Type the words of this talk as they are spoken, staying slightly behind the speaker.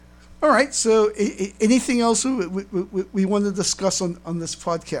All right. So, anything else we want to discuss on this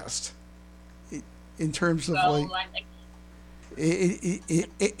podcast in terms of Well, like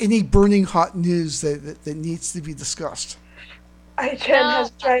like any burning hot news that needs to be discussed? I-Chen No.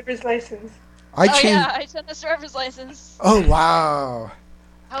 has driver's license. I Oh changed. yeah, I sent this driver's license. Oh wow.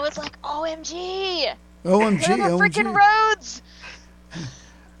 I was like, OMG! OMG. Clear the freaking OMG. roads!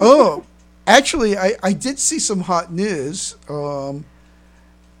 Oh, actually, I did see some hot news.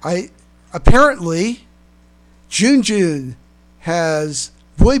 I apparently June has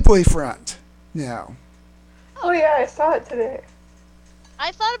boyfriend now. Oh yeah, I saw it today.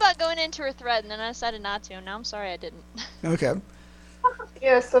 I thought about going into her thread and then I decided not to. Now I'm sorry I didn't. Okay.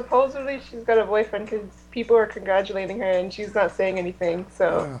 Yeah, supposedly she's got a boyfriend because people are congratulating her and she's not saying anything.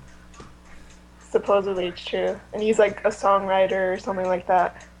 So supposedly it's true. And he's like a songwriter or something like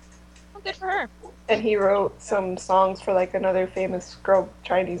that. Well, good for her. And he wrote some songs for like another famous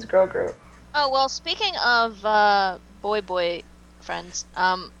Chinese girl group. Oh, well, speaking of boy friends,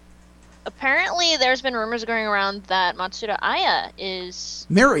 apparently there's been rumors going around that Matsuda Aya is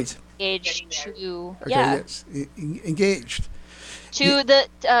Married. engaged to, Okay. yeah, Yes. Engaged. to the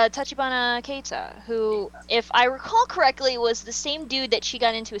Tachibana Keita, who, if I recall correctly, was the same dude that she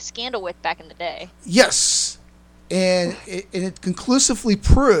got into a scandal with back in the day. Yes. And it conclusively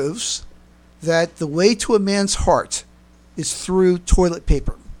proves that the way to a man's heart is through toilet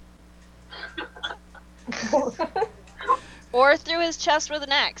paper. Or through his chest with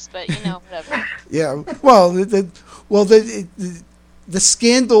an axe, but, you know, whatever. Yeah. Well, the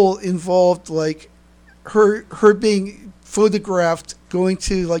scandal involved like her being photographed going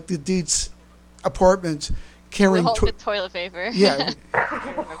to like the dude's apartment carrying With toilet paper. Yeah.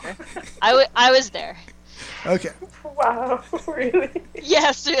 I was there. Okay. Wow, really?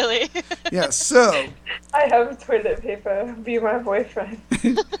 Yes, really. Yeah. So I have toilet paper. Be my boyfriend.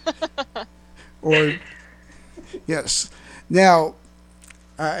 or yes. Now,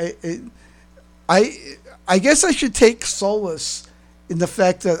 I guess I should take solace in the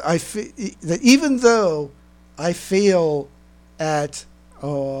fact that that even though I fail at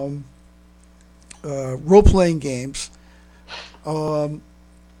role playing games, at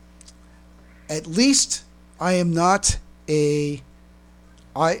least I am not a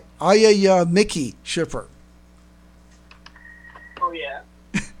Mickey shipper. oh yeah.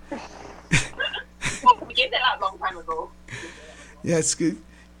 Well, we gave that out a long time ago. Yeah, it's good.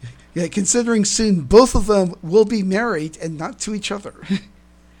 Yeah, considering soon both of them will be married and not to each other.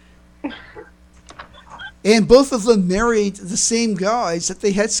 And both of them married the same guys that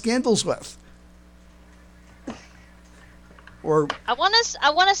they had scandals with. Or I want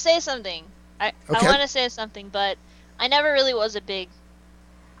to say something. I Okay. want to say something, but I never really was a big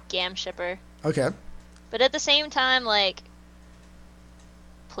Gam shipper. okay. But at the same time, like,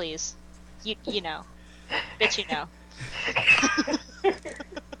 please, you know, bitch, you know.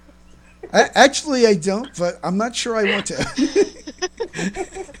 Actually, I don't, but I'm not sure I want to.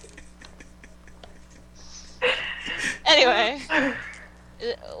 Anyway,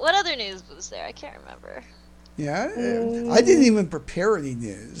 what other news was there? I can't remember. Yeah, I didn't even prepare any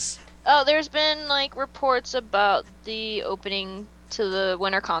news. Oh, there's been like reports about the opening to the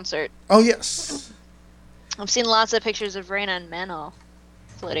winter concert. Oh, yes. I've seen lots of pictures of Reina and Mano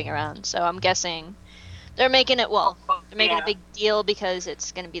floating around, so I'm guessing they're making it, well, they're making a big deal because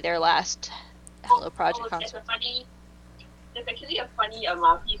it's going to be their last Hello Project There's concert. there's actually a funny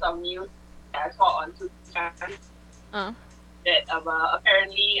piece of news that I saw on Twitter Uh, that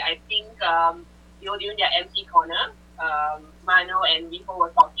apparently I think during their MC corner, Mano and Riho were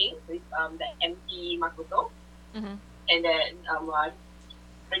talking with the MC Makoto, mhm. and then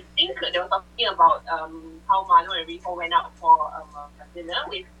I think they were talking about how Mano and Riho went out for dinner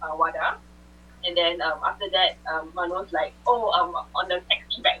with Wada, and then after that Mano's like, on the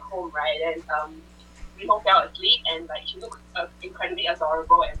taxi back home, right, and Riho fell asleep and like she looked incredibly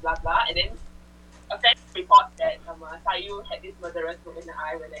adorable and blah blah, and then a friend report that Sayu had this murderous look in the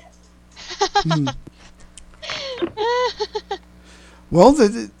eye when they had. Well,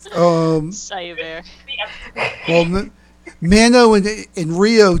 Sayu Bear. well, Mano and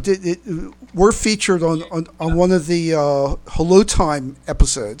Rio were featured on one of the Hello Time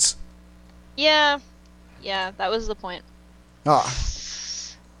episodes. Yeah, that was the point. Ah,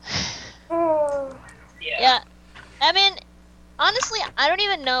 Oh, Yeah, I mean, honestly, I don't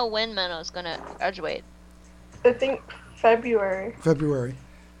even know when Mano's gonna graduate. I think February. February.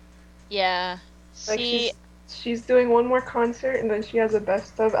 Yeah, Like see, she's doing one more concert and then she has a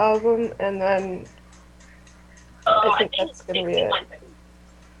best of album and then I think that's gonna be it.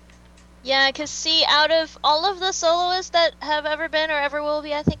 Yeah, because see, out of all of the soloists that have ever been or ever will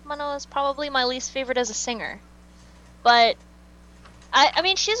be, I think Mano is probably my least favorite as a singer. But I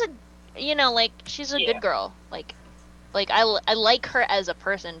mean, she's she's a Yeah. good girl. I like her as a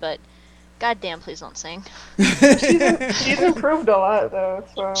person, but goddamn, please don't sing. She's improved a lot though.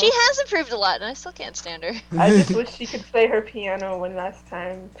 So She has improved a lot, and I still can't stand her. I just wish she could play her piano one last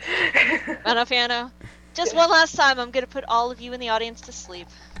time. Mano piano. Just one last time, I'm gonna put all of you in the audience to sleep.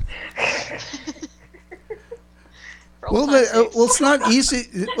 For old time's sakes. Well, it's not easy.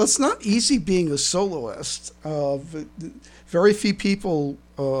 Well, it's not easy being a soloist. Very few people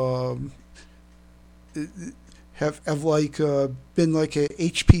have like been like a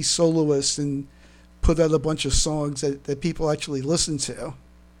HP soloist and put out a bunch of songs that people actually listen to.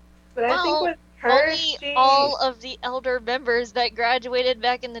 But I think Well, with her, Only all of the elder members that graduated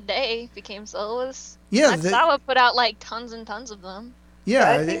back in the day became soloists. Yeah, Nakagawa put out like tons and tons of them.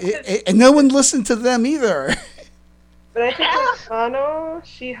 yeah, I think and no one listened to them either. But I think with Mano,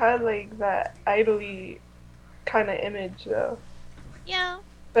 she had like that idly kind of image though. Yeah.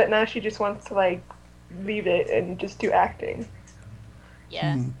 But now she just wants to like leave it and just do acting.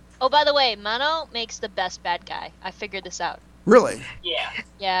 Yeah. Hmm. Oh, by the way, Mano makes the best bad guy. I figured this out. Really, Yeah.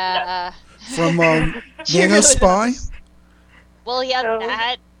 Yeah. from She Nano really Spy. does. Well, yeah, No.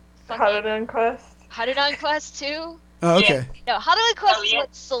 that. Harunan Quest. Harunan Quest 2? Oh, okay. No, Harunan Quest Oh, is yeah.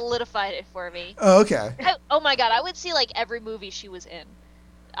 what solidified it for me. Oh, okay. Oh my god, I would see like every movie she was in.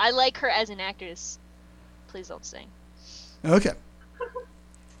 I like her as an actress. Please don't sing. Okay.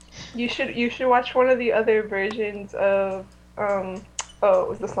 You should watch one of the other versions of it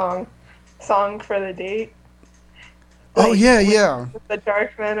was the Song for the Date. Oh, Like, yeah. with the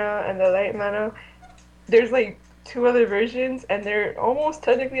dark Mano and the light Mano. There's like two other versions and they're almost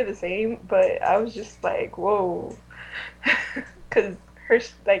technically the same, but I was just like, whoa. Cuz her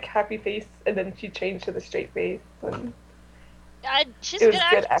like happy face and then she changed to the straight face and She's it a was good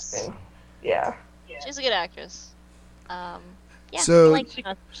good actress. acting. Yeah. She's a good actress. Yeah. So- like,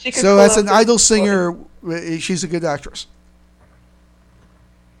 She could So pull as off an this idol voice. singer, she's a good actress.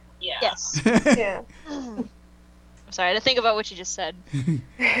 Yeah. yes. Yeah. I'm sorry, I had to think about what you just said.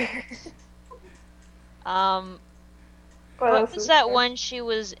 What else was is that there? one she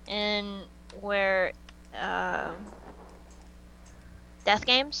was in where Death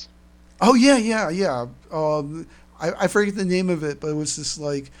Games? Oh yeah. I forget the name of it, but it was this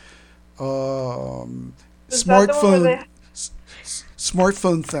like Is that the one where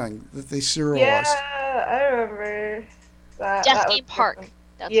smartphone thing that they serialized. Yeah, I remember that. Death that was Game Park. different.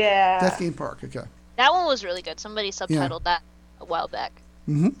 That's Yeah. Death Game Park. Okay. That one was really good. Somebody subtitled that a while back.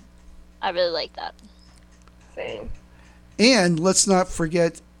 Hmm. I really like that. Same. And let's not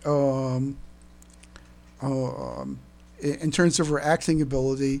forget, in terms of her acting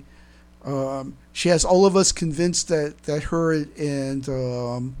ability, she has all of us convinced that her and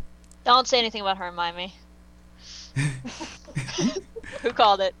Don't say anything about her and Mimi. Who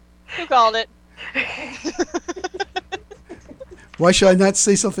called it? Who called it? why should I not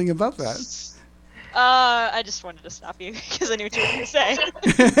say something about that? I just wanted to stop you because I knew what you were going to say.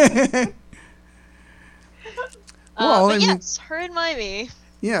 Well, but I mean- yes, her and Mimi.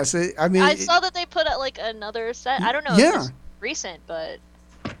 Yes, I mean, I saw that they put out like another set. I don't know if Yeah. it's recent, but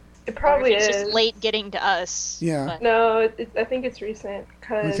It probably or if it's is. just late getting to us. Yeah. But, No, I think it's recent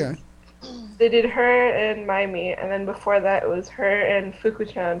because Okay. they did her and Maimi, and then before that it was her and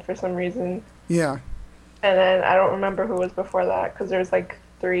Fuku-chan for some reason, Yeah. and then I don't remember who was before that because there's like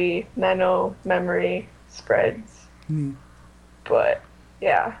 3 nano memory spreads. Hmm. But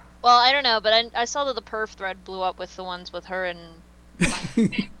yeah, well, I don't know, but I saw that the perf thread blew up with the ones with her and.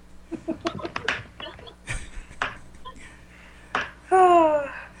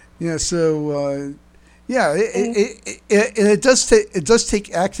 Yeah. So yeah, it does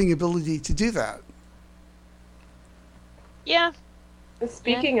take acting ability to do that. Yeah.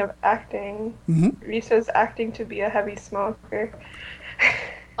 speaking of acting, Hmm. Risa's acting to be a heavy smoker.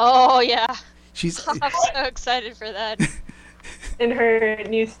 Oh yeah. She's I'm so excited for that. In her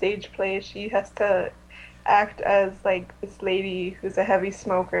new stage play, she has to act as like this lady who's a heavy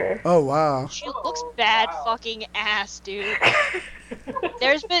smoker. oh wow. She looks bad fucking ass, dude.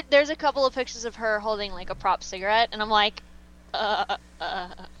 There's a couple of pictures of her holding like a prop cigarette, and I'm like, I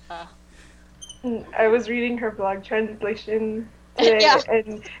was reading her blog translation today, Yeah.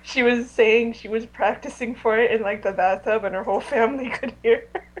 and she was saying she was practicing for it in like the bathtub, and her whole family could hear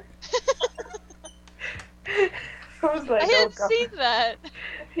her. I was like, I oh hadn't god. seen that.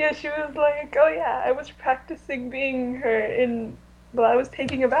 Yeah, she was like, oh yeah, I was practicing being her while I was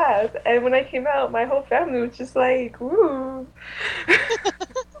taking a bath, and when I came out, my whole family was just like, woo.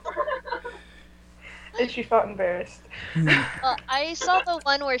 And she felt embarrassed. I saw the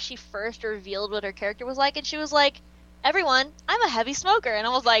one where she first revealed what her character was like, and she was like, "Everyone, I'm a heavy smoker," and I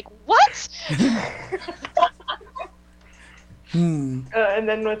was like, "What?" And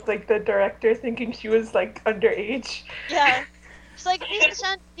then with like the director thinking she was like underage. Yeah. She's like,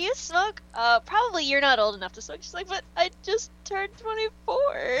 "Lisa-chan, do you smoke? Probably you're not old enough to smoke." She's like, "But I just turned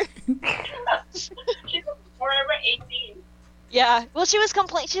 24." She's forever 18. Yeah. Well, she was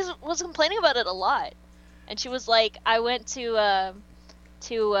complaining about it a lot, and she was like, "I went to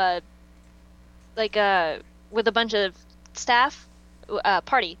with a bunch of staff,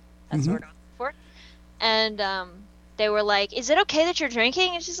 party. That's what we're going for." And they were like, "Is it okay that you're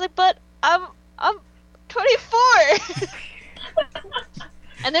drinking?" And she's like, "But I'm 24."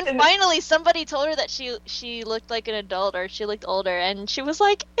 And then finally somebody told her that she looked like an adult, or she looked older, and she was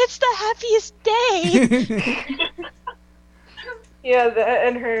like, "It's the happiest day." Yeah,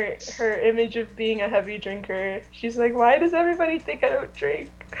 and her image of being a heavy drinker. She's like, why does everybody think I don't drink?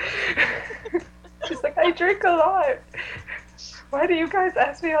 She's like, I drink a lot. Why do you guys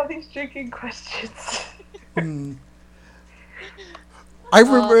ask me all these drinking questions? I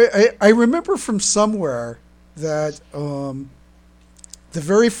remember from somewhere that the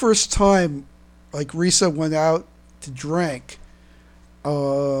very first time, like, Risa went out to drink,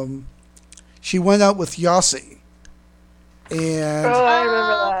 she went out with Yossi. And Oh, I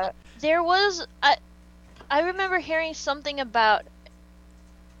remember that. There was I remember hearing something about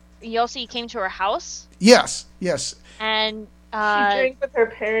Yossi came to her house. yes. And She drank with her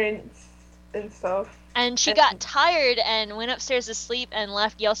parents and stuff. and she got tired and went upstairs to sleep and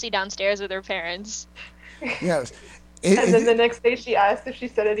left Yossi downstairs with her parents. Yes. And then the next day she asked if she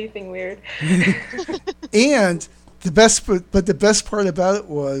said anything weird. And the best part about it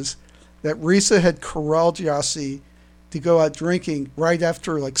was that Risa had corralled Yossi to go out drinking right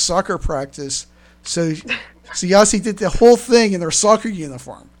after like soccer practice. So Yossi did the whole thing in her soccer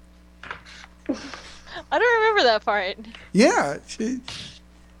uniform. I don't remember that part. Yeah. Me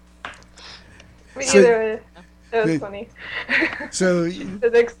So- neither. That was Good. funny. So The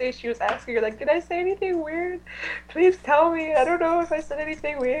next day she was asking her, like, did I say anything weird? Please tell me. I don't know if I said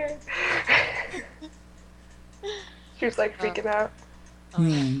anything weird. She was like freaking out.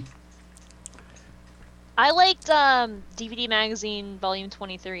 I liked DVD Magazine Volume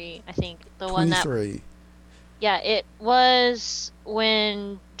 23, I think. The one that 23. Yeah, it was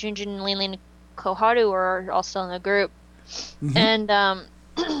when Junjun and Linlin and Koharu were all still in the group. And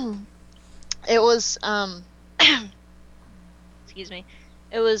it was excuse me.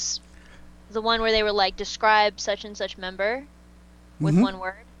 It was the one where they were like, describe such and such member with one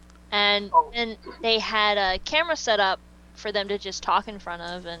word. And then they had a camera set up for them to just talk in front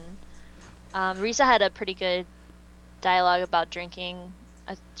of, and Risa had a pretty good dialogue about drinking.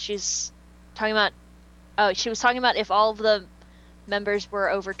 She was talking about if all of the members were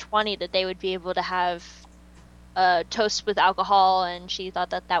over 20, that they would be able to have toast with alcohol, and she thought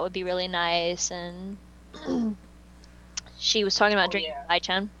that would be really nice. And she was talking about drinking with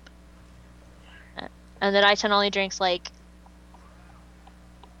Ai-chan. And then Ai-chan only drinks like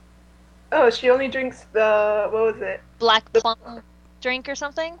Oh, she only drinks the, what was it? black plum drink or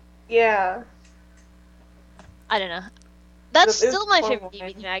something. Yeah. I don't know. That's It was still my plum favorite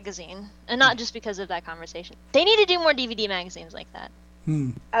wine. DVD magazine, and not just because of that conversation. They need to do more DVD magazines like that.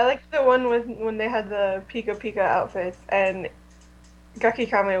 I liked the one when they had the Pika Pika outfits and Gaki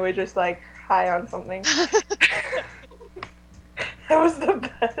Kame would just like high on something. That was the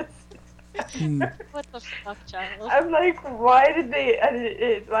best. What the fuck, child? I'm like, why did they edit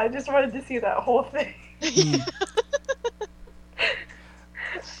it? I just wanted to see that whole thing.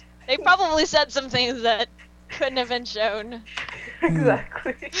 They probably said some things that couldn't have been shown.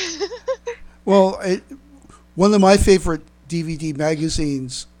 Exactly. Well, one of my favorite DVD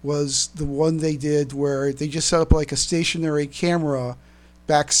magazines was the one they did where they just set up like a stationary camera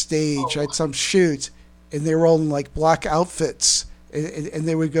backstage at some shoot, and they were all in like black outfits, and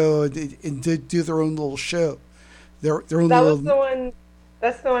they would go and do their own little show. Their own That little. was the one.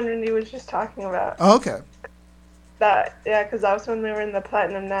 That's the one Randy was just talking about. Oh, okay. That, yeah, because that was when they were in the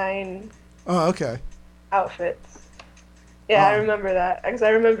Platinum 9 Oh, okay. outfits. Yeah, I Oh. remember that because I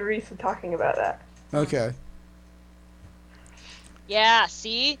remember Risa talking about that. Okay. Yeah,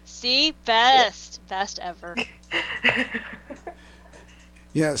 see, best ever.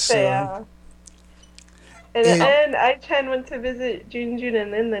 Yes. So, yeah. And Ai-chan went to visit Junjun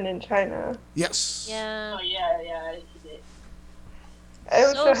and Linlin in China. Yes. Yeah. Oh yeah, she did. I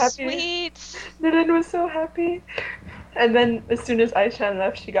was so happy. Sweet. Linlin was so happy. And then as soon as Ai-chan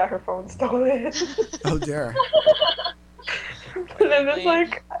left, she got her phone stolen. Oh dear. And then it's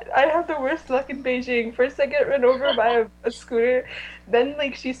like, I have the worst luck in Beijing. First, I get run over by a scooter. Then,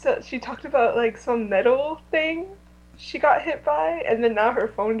 like, she talked about, like, some metal thing she got hit by, and then now her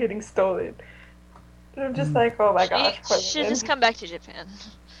phone getting stolen. And I'm just like, oh my gosh. She should just come back to Japan.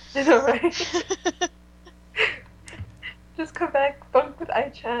 I know, right? Just come back, bunk with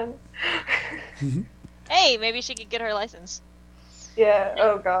Ai-chan. Hey, maybe she could get her license. Yeah,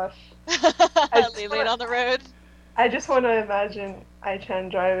 oh gosh. Leave it on the road. I just want to imagine Ai-chan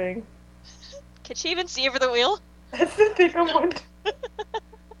driving. Can she even see over the wheel? That's the thing I'm wondering.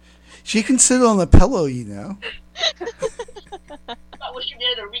 She can sit on a pillow, you know. But was she be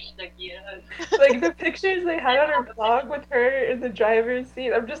able to reach the gear? Like, the pictures they had on her blog with her in the driver's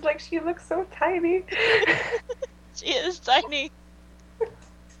seat, I'm just like, she looks so tiny. She is tiny.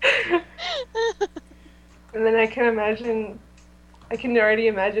 And then I can already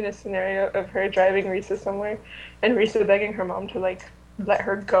imagine a scenario of her driving Risa somewhere, and Risa begging her mom to, like, let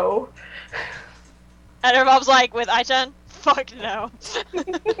her go. And her mom's like, with Ai-chan? Fuck no.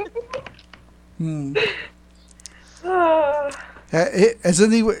 Has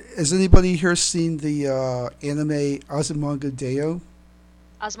anybody here seen the anime Azumanga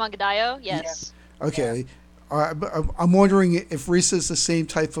Azumanga yes. Okay. I'm wondering if Risa is the same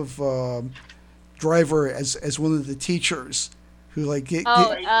type of driver as one of the teachers who like Ai-chan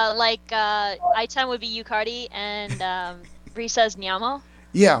would be Yukari and Risa's Nyamo.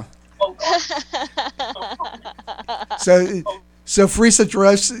 Yeah. Oh, God. So if Risa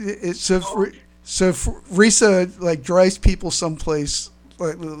drives, so if Risa like drives people someplace,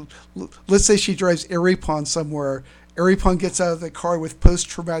 like, let's say she drives Eripon somewhere. Eripon gets out of the car with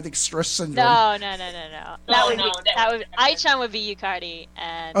post-traumatic stress syndrome. No. That would Ai-chan would be Yukari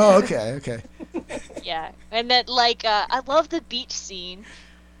and. Oh, okay. Yeah, and then I love the beach scene,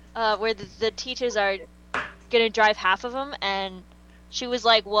 where the teachers are gonna drive half of them, and she was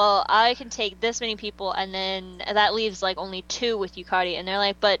like, "Well, I can take this many people, and then that leaves like only 2 with Yukari," and they're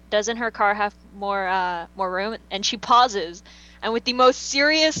like, "But doesn't her car have more room?" And she pauses, and with the most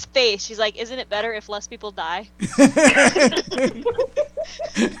serious face, she's like, "Isn't it better if less people die?"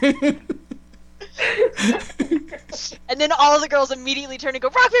 And then all the girls immediately turn and go,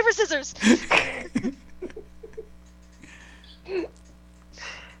 rock, paper, scissors!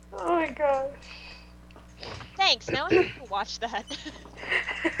 Oh my gosh. Thanks, now I have to watch that.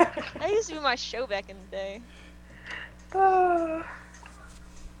 That used to be my show back in the day. I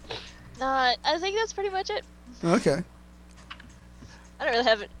think that's pretty much it. Okay. I don't really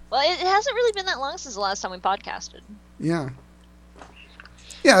have it. Well, it hasn't really been that long since the last time we podcasted. Yeah.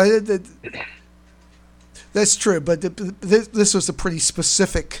 Yeah, that's true, but this was a pretty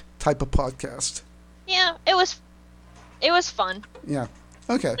specific type of podcast. Yeah, it was fun. Yeah.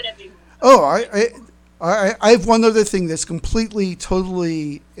 Okay. Oh, I have one other thing that's completely,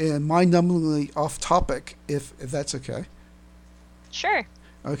 totally, and mind-numbingly off topic, if that's okay. Sure.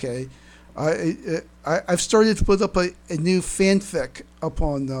 Okay. I've started to put up a new fanfic up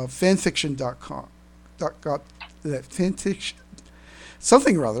on fanfiction.com. Fanfiction,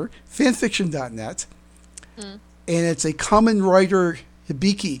 something or other, fanfiction.net. And it's a Kamen Rider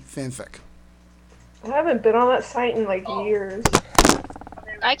Hibiki fanfic. I haven't been on that site in like years.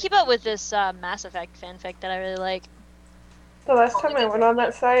 I keep up with this Mass Effect fanfic that I really like. The last time I went on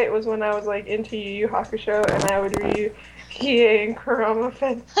that site was when I was like into Yu Yu Hakusho, and I would read Kie and Kurama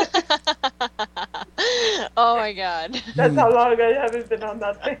fanfic. Oh my god. That's how long I haven't been on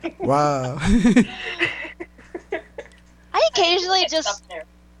that thing. Wow. I occasionally just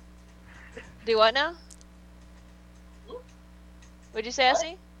do what now? What'd you say,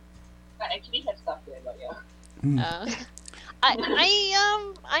 Essie? I actually have stuff there, but yeah.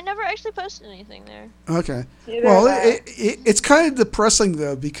 I never actually posted anything there. Okay. Neither Well, have I. it's kind of depressing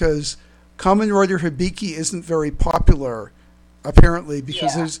though, because Kamen Rider Hibiki isn't very popular, apparently,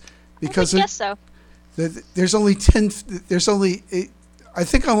 because I guess so. there's only 10. There's only I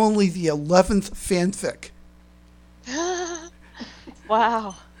think I'm only the 11th fanfic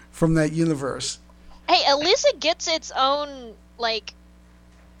Wow. from that universe. Hey, at least it gets its own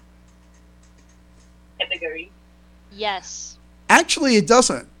Category. Yes. Actually, it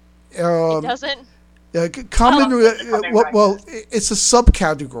doesn't. It doesn't. Well, it's a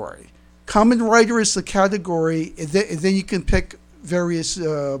subcategory. Kamen Rider is the category, and then you can pick various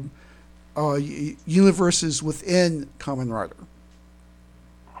universes within Kamen Rider.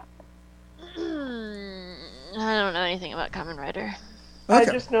 I don't know anything about Kamen Rider. I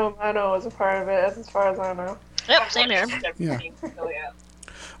Okay. just know Mano was a part of it, as far as I know. Yep, same here. Yeah. So, yeah.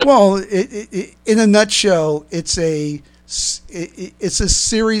 Well, in a nutshell, it's a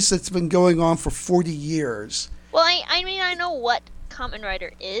series that's been going on for 40 years. Well, I mean, I know what Kamen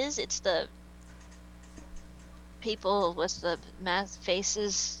Rider is. It's the people with the math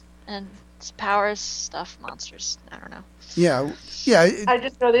faces and powers stuff, monsters. I don't know. Yeah. I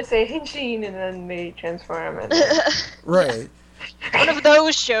just know they say Henshin and then they transform. And Right. One of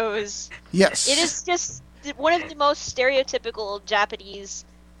those shows. Yes. It is just one of the most stereotypical Japanese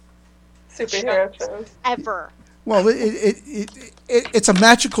superhero shows. ever. Well, it's a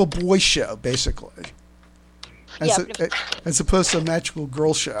magical boy show, basically, as opposed to a magical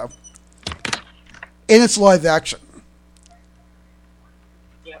girl show. And it's live action.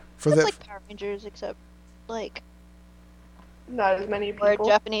 Yeah. For It's that, like Power Rangers, except like Not as many more people.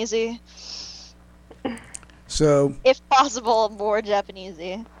 Japanesey. so If possible, more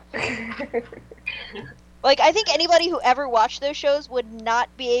Japanesey. Like, I think anybody who ever watched those shows would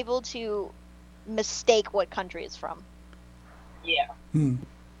not be able to mistake what country it's from. Yeah.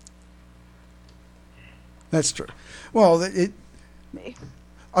 that's true. Well,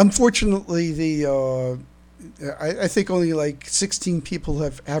 unfortunately, I think only like 16 people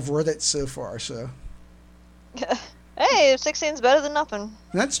have read it so far. So Hey, 16's better than nothing.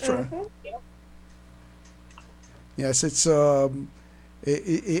 that's true. Mhm. Yes, it's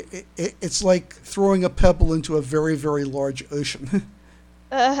like throwing a pebble into a very, very large ocean.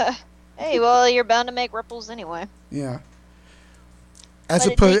 Hey, well, you're bound to make ripples anyway. Yeah.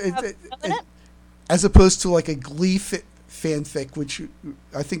 But As opposed to like a Glee fanfic, which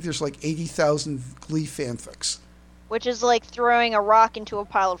I think there's like 80,000 Glee fanfics. Which is like throwing a rock into a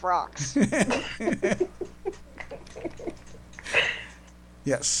pile of rocks.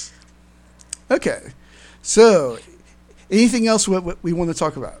 Yes. Okay. So, anything else we want to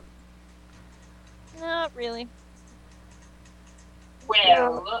talk about? Not really.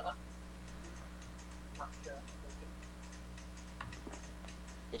 Well,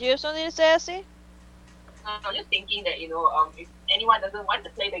 Did you have something to say, Essie? I'm just thinking that, if anyone doesn't want to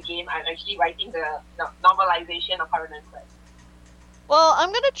play the game, I'm actually writing the novelization of Harunan Quest. Well,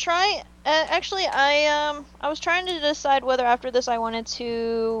 I'm gonna try. Actually, I was trying to decide whether after this I wanted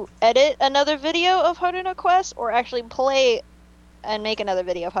to edit another video of Harunan Quest or actually play and make another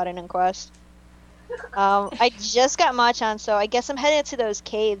video of Harunan Quest. I just got Machan, so I guess I'm headed to those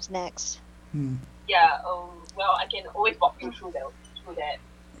caves next. Yeah, well, I can always walk you through that,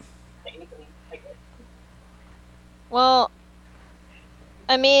 technically, I guess. Well,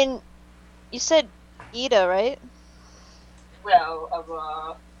 I mean, you said Ida, right?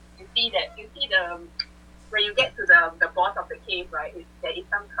 Well, you see the when you get to the boss of the cave, right? There is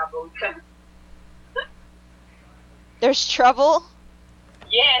some trouble. There's trouble?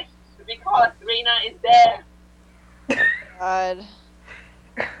 Yes, because Reina is there. God.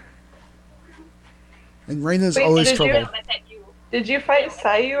 And Reina's Wait, always did you- trouble. Attack you. Did you fight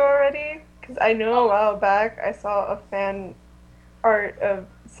Sayu already? Because I know a while back I saw a fan art of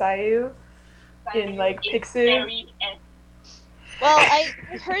Sayu in like It's Picsou. very Well, I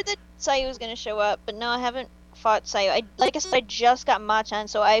heard that Sayu was gonna show up, but no, I haven't fought Sayu. Like I said, I just got Machan,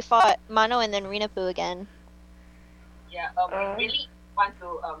 so I fought Mano and then Rinapu again. Yeah, you really want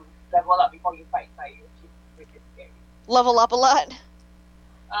to level up before you fight Sayu, which is scary. Level up a lot.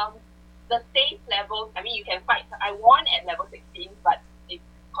 The safe levels, I mean, you can fight. I won at level 16, but it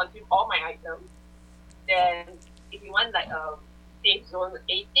consumed all my items. Then, if you want like a safe zone,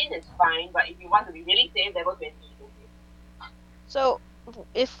 18 is fine, but if you want to be really safe, level 20 is okay. So,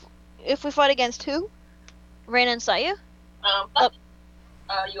 if we fight against who? Reina and Sayu? But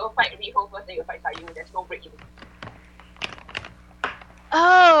you'll fight Riho first, then you'll fight Sayu. There's no break in.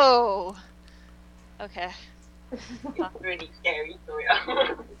 Oh. Okay. It's really scary, so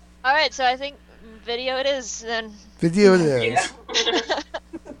yeah. All right, so I think video it is then. Video it is. Yeah.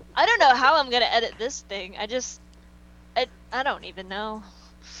 I don't know how I'm gonna edit this thing. I don't even know.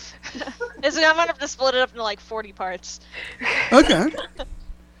 I'm gonna have to split it up into like 40 parts. Okay.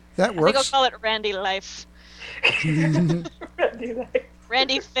 That I think I'll works. call it Randy Life.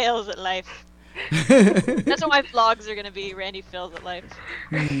 Randy fails at life. That's what my vlogs are gonna be. Randy fails at life.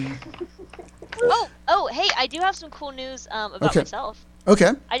 Oh, hey, I do have some cool news about Okay. myself.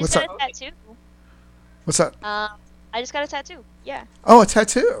 Okay. I What's just got up? a tattoo. What's up? I just got a tattoo. Yeah. Oh, a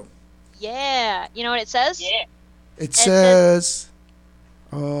tattoo. Yeah. You know what it says? Yeah. It says,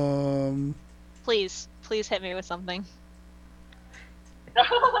 Please hit me with something.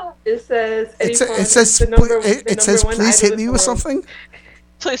 It says. it anyone- says, the number- the it says, number one please idol hit in me the with world. something.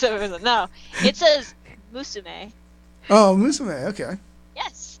 Please hit me with something. No. It says Musume. Oh, Musume. Okay.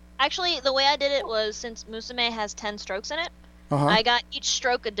 Yes. Actually, the way I did it was since Musume has 10 strokes in it, Uh-huh. I got each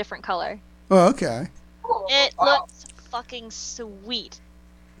stroke a different color. Oh, okay. Cool. It Wow. looks fucking sweet.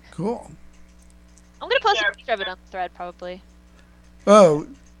 Cool. I'm gonna post Yeah. a picture of it on the thread probably. Oh,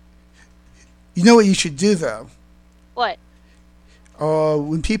 you know what you should do though? What?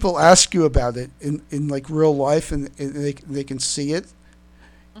 When people ask you about it in like real life and they can see it,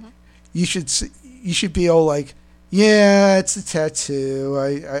 Mhm. you should be all like, yeah, it's a tattoo.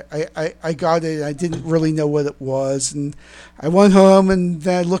 I got it. I didn't really know what it was, and I went home and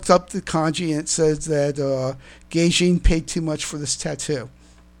then I looked up the kanji and it says that Geijin paid too much for this tattoo.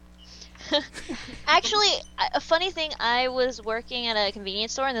 Actually, a funny thing, I was working at a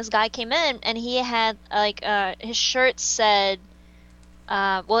convenience store and this guy came in and he had like his shirt said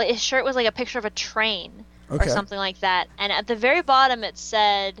his shirt was like a picture of a train or Okay. something like that, and at the very bottom it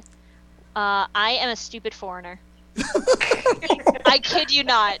said I am a stupid foreigner. I kid you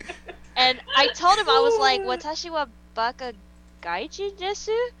not. And I told him, I was like, watashi wa baka gaiji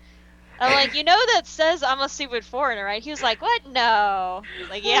desu? I'm like, you know that says I'm a stupid foreigner, right? He was like, what? No. I was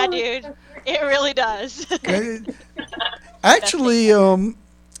like, yeah, dude. It really does. Actually,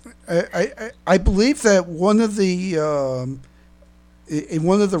 I believe that one of the in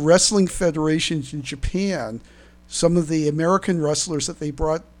one of the wrestling federations in Japan, some of the American wrestlers that they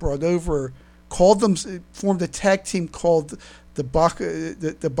brought over formed a tag team called the Baka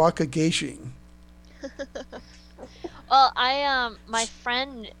Geijin. Well, my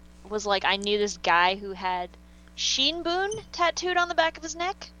friend was like, I knew this guy who had Shinbun tattooed on the back of his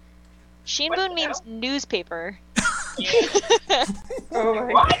neck. Shinbun means newspaper. Oh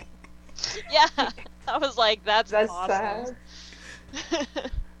my. What? Yeah. I was like, that's sad. awesome.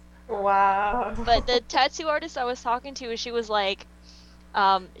 Wow. But the tattoo artist I was talking to, she was like,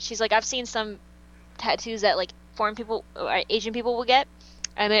 she's like, I've seen some tattoos that like foreign people or Asian people will get,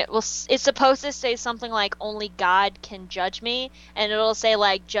 and it's supposed to say something like only God can judge me, and it'll say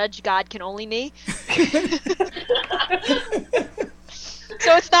like judge God can only me.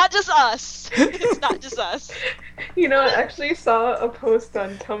 So it's not just us. It's not just us. You know, I actually saw a post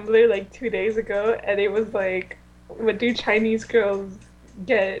on Tumblr like 2 days ago, and it was like, what do Chinese girls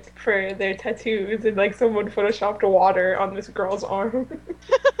get for their tattoos? And like someone photoshopped water on this girl's arm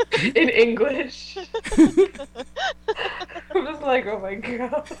in English. I'm just like, oh my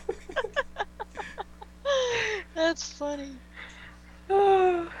god. That's funny.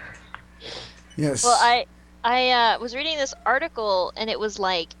 Yes. Well, I was reading this article, and it was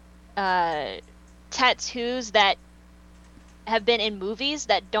like tattoos that have been in movies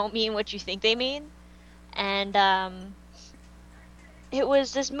that don't mean what you think they mean. And it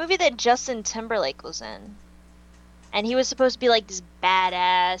was this movie that Justin Timberlake was in. And he was supposed to be like this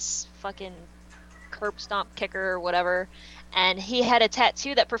badass fucking curb stomp kicker or whatever. And he had a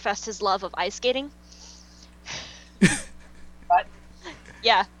tattoo that professed his love of ice skating. What?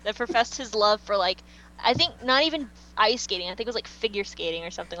 Yeah, that professed his love for like, I think not even ice skating. I think it was like figure skating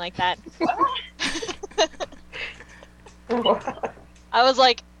or something like that. Wow. I was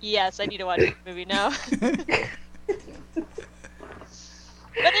like, yes, I need to watch this movie now.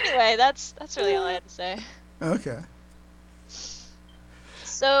 But anyway, that's really all I had to say. Okay.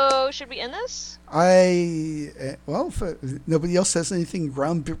 So, should we end this? Well, if nobody else has anything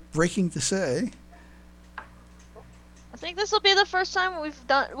groundbreaking to say. I think this will be the first time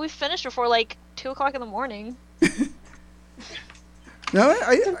we've finished before like 2 o'clock in the morning. No,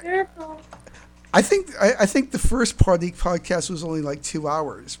 Miracle. I think the first party podcast was only like 2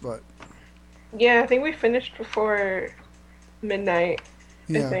 hours, but Yeah, I think we finished before midnight.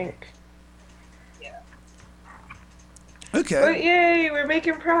 I yeah. think. Okay. But yay, we're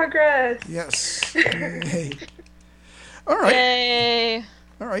making progress. Yes. Yay. All right. Yay!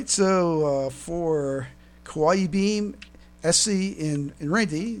 All right. So for Kawaii Beam, Essie, and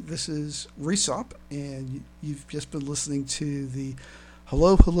Randy, this is Resop, and you've just been listening to the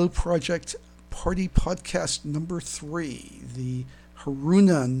Hello Hello Project Party Podcast number 3, the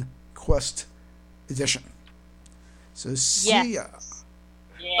Harunan Quest edition. So see ya.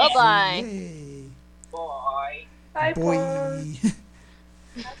 Yeah. Bye-bye. Yay. Boy. Bye, Boy.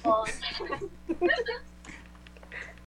 Paul. Bye.